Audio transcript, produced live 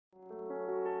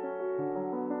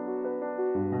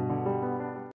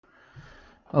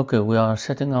Okay, we are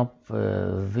setting up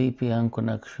a VPN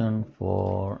connection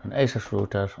for an Asus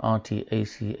router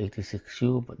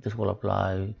RT-AC86U, but this will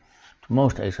apply to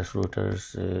most Asus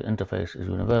routers. Interface is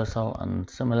universal and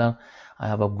similar. I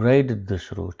have upgraded this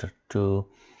router to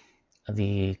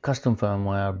the custom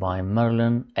firmware by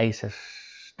Merlin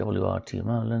Asuswrt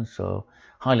Merlin, so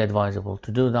highly advisable to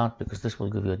do that because this will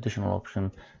give you additional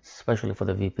option, especially for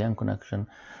the VPN connection,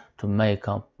 to make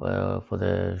up for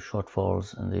the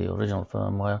shortfalls in the original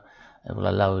firmware. It will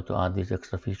allow you to add these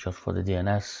extra features for the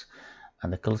DNS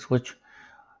and the kill switch.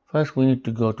 First, we need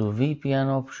to go to VPN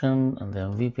option and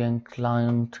then VPN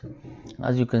client.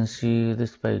 As you can see,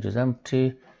 this page is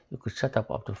empty. You could set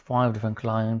up to 5 different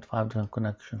clients, 5 different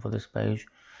connections for this page.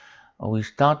 We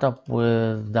start up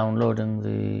with downloading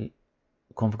the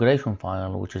configuration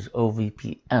file, which is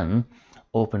OVPN,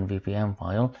 Open VPN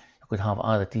file. You could have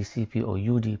either TCP or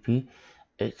UDP.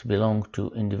 It belongs to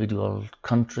individual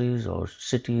countries or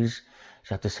cities.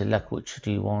 You have to select which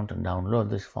city you want and download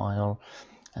this file,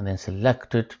 and then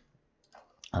select it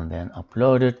and then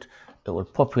upload it. It will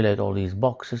populate all these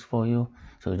boxes for you,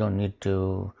 so you don't need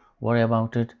to worry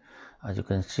about it. As you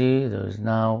can see, there is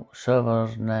now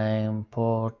server name,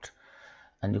 port,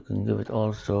 and you can give it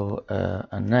also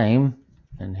a name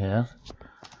in here,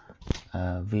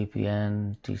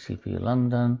 VPN TCP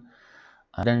London,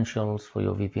 credentials for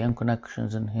your VPN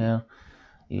connections in here,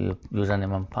 your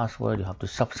username and password. You have to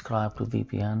subscribe to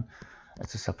VPN.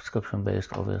 It's a subscription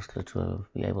based, obviously, to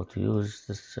be able to use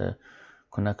this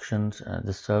connections,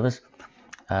 this service.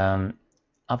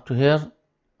 Up to here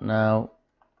now,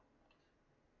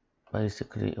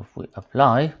 basically, if we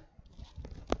apply,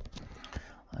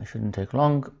 it shouldn't take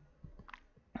long,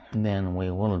 then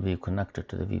we will be connected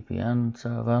to the VPN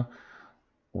server.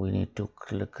 We need to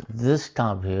click this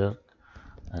tab here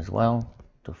as well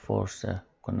to force a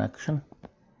connection.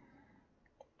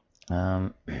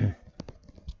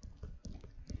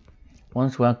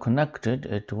 Once we are connected,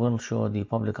 it will show the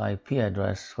public IP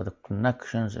address for the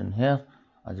connections in here.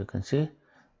 As you can see,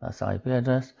 that's the IP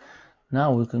address.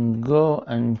 Now we can go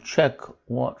and check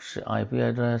what's the IP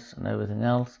address and everything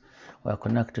else. We are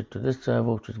connected to this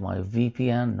server, which is my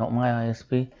VPN, not my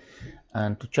ISP.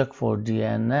 And to check for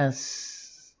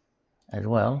DNS as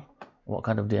well, what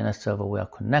kind of DNS server we are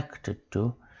connected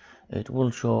to, it will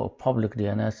show a public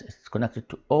DNS. It's connected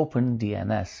to Open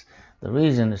DNS. The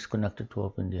reason it's connected to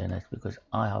Open DNS because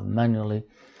I have manually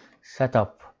set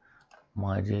up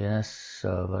my DNS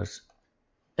servers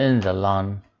in the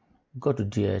LAN. Go to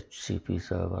DHCP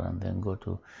server and then go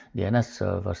to DNS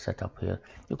server setup here.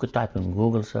 You could type in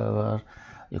Google server,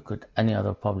 you could any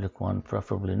other public one,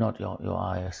 preferably not your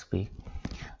ISP.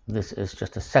 This is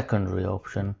just a secondary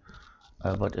option,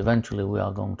 but eventually we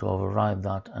are going to override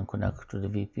that and connect to the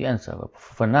VPN server.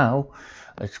 For now,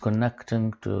 it's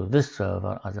connecting to this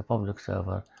server as a public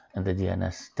server in the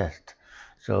DNS test.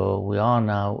 So we are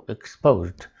now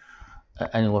exposed.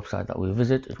 Any website that we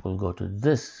visit, it will go to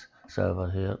this server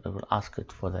here. It will ask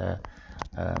it for the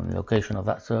location of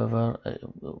that server.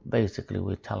 Basically,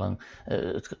 we're telling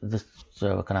this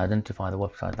server can identify the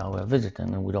website that we're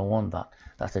visiting, and we don't want that.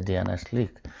 That's a DNS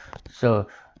leak. So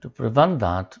to prevent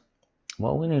that,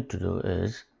 what we need to do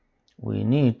is we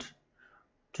need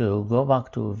to go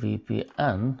back to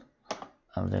VPN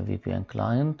and then VPN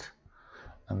client,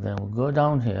 and then we'll go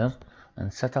down here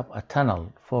and set up a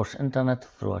tunnel, force internet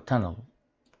through a tunnel,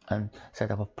 and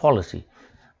set up a policy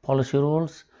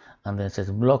rules, and then it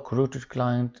says block routed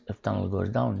client if tunnel goes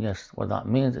down. Yes, what that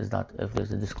means is that if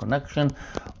there's a disconnection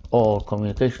or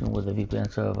communication with the VPN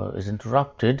server is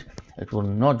interrupted, it will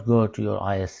not go to your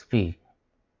ISP.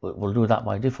 It will do that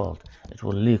by default. It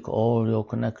will leak all your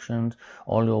connections,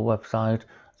 all your website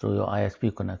through your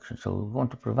ISP connection. So we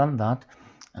want to prevent that,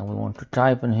 and we want to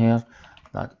type in here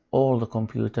that all the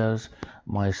computers,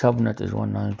 my subnet is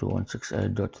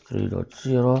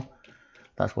 192.168.3.0.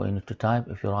 That's what you need to type.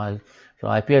 If your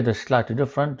IP address is slightly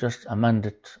different, just amend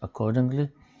it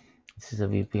accordingly. This is a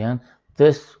VPN.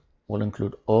 This will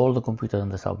include all the computers in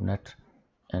the subnet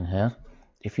in here.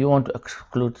 If you want to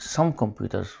exclude some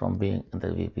computers from being in the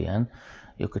VPN,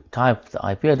 you could type the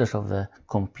IP address of the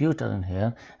computer in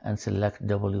here and select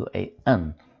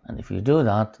WAN. And if you do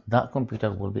that, that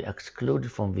computer will be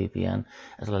excluded from VPN.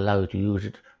 It will allow you to use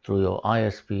it through your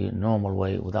ISP normal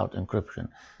way without encryption.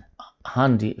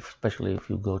 Handy, especially if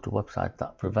you go to websites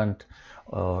that prevent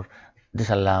or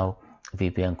disallow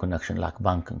VPN connection, like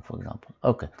banking, for example.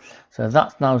 Okay, so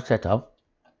that's now set up.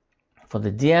 For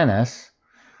the DNS,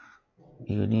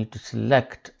 you need to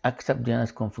select accept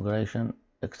DNS configuration,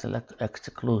 select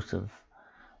exclusive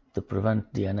to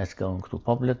prevent DNS going to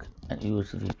public, and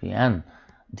use VPN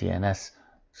DNS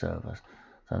servers.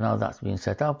 So now that's been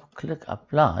set up. Click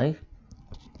apply.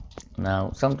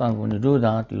 Now sometimes when you do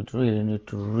that, you really need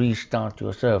to restart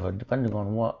your server depending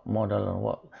on what model and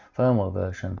what firmware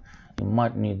version. You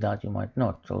might need that, you might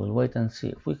not. So we'll wait and see.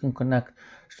 If we can connect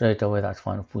straight away, that's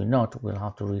fine. If we not, we'll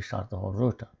have to restart the whole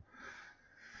router.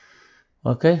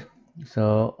 Okay,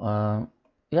 so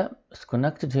yeah, it's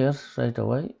connected here straight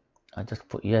away. I just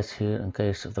put yes here in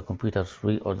case if the computer's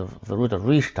the router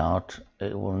restart,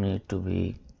 it will need to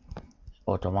be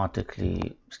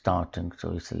automatically starting,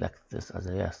 so you select this as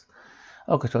a yes.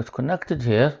 Okay, so it's connected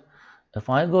here. If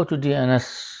I go to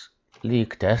DNS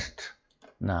leak test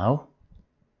now,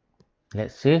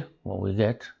 let's see what we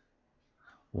get.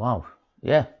 Wow,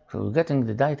 yeah, so we're getting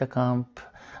the Datacamp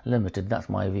Limited. That's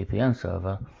my VPN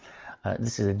server.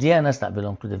 This is a DNS that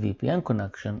belongs to the VPN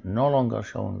connection, no longer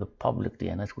showing the public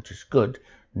DNS, which is good.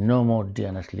 No more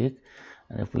DNS leak.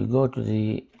 And if we go to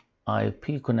the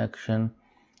IP connection,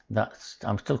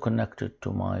 I'm still connected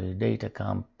to my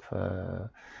Datacamp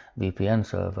VPN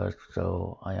server,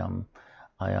 so I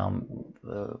am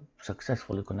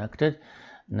successfully connected.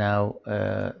 Now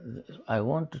I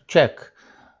want to check.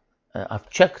 I've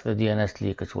checked the DNS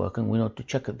leak is working. We need to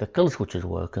check if the kill switch is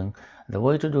working. The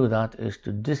way to do that is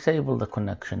to disable the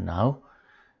connection now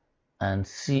and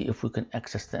see if we can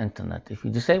access the internet. If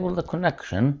you disable the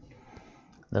connection,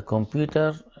 the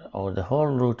computer or the whole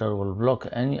router will block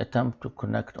any attempt to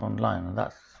connect online, and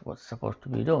that's what's supposed to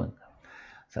be doing.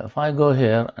 So if I go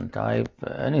here and type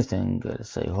anything, let's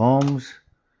say homes,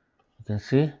 you can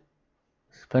see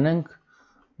spinning,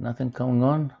 nothing coming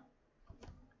on,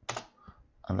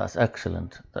 and that's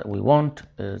excellent. That we want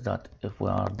is that if we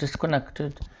are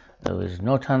disconnected, there is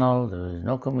no tunnel, there is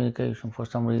no communication for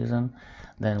some reason,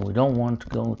 then we don't want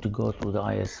to go through the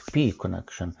ISP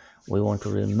connection. We want to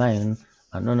remain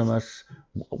anonymous,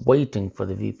 waiting for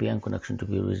the VPN connection to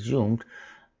be resumed,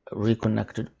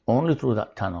 reconnected only through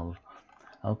that tunnel.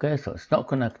 Okay, so it's not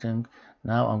connecting.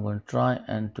 Now I'm going to try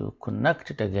and to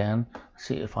connect it again,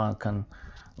 see if I can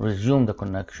resume the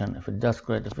connection. If it does,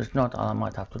 great. If it's not, I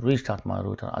might have to restart my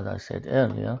router, as I said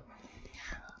earlier.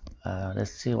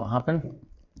 Let's see what happened.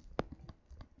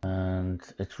 And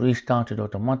it's restarted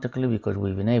automatically because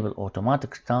we've enabled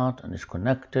automatic start and it's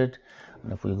connected.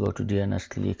 And if we go to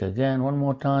DNS leak again one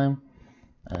more time,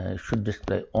 it should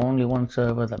display only one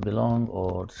server that belong,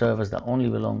 or servers that only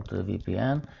belong to the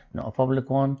VPN, not a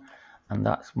public one. And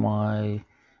that's my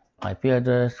IP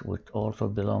address, which also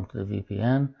belongs to the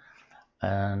VPN.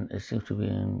 And it seems to be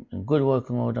in good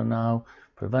working order now,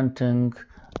 preventing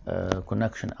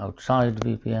connection outside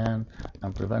VPN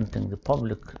and preventing the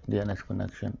public DNS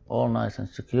connection, all nice and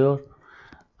secure.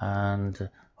 And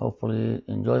hopefully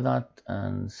enjoy that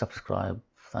and subscribe.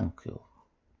 Thank you.